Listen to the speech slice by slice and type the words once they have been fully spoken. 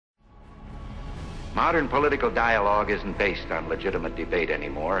Modern political dialogue isn't based on legitimate debate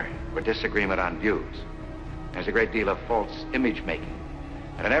anymore, or disagreement on views. There's a great deal of false image making,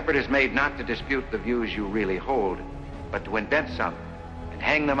 and an effort is made not to dispute the views you really hold, but to invent some and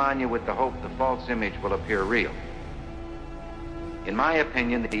hang them on you with the hope the false image will appear real. In my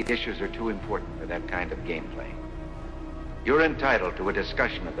opinion, the issues are too important for that kind of gameplay. You're entitled to a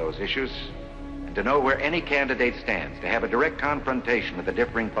discussion of those issues and to know where any candidate stands, to have a direct confrontation with the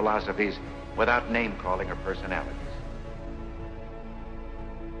differing philosophies without name-calling or personalities.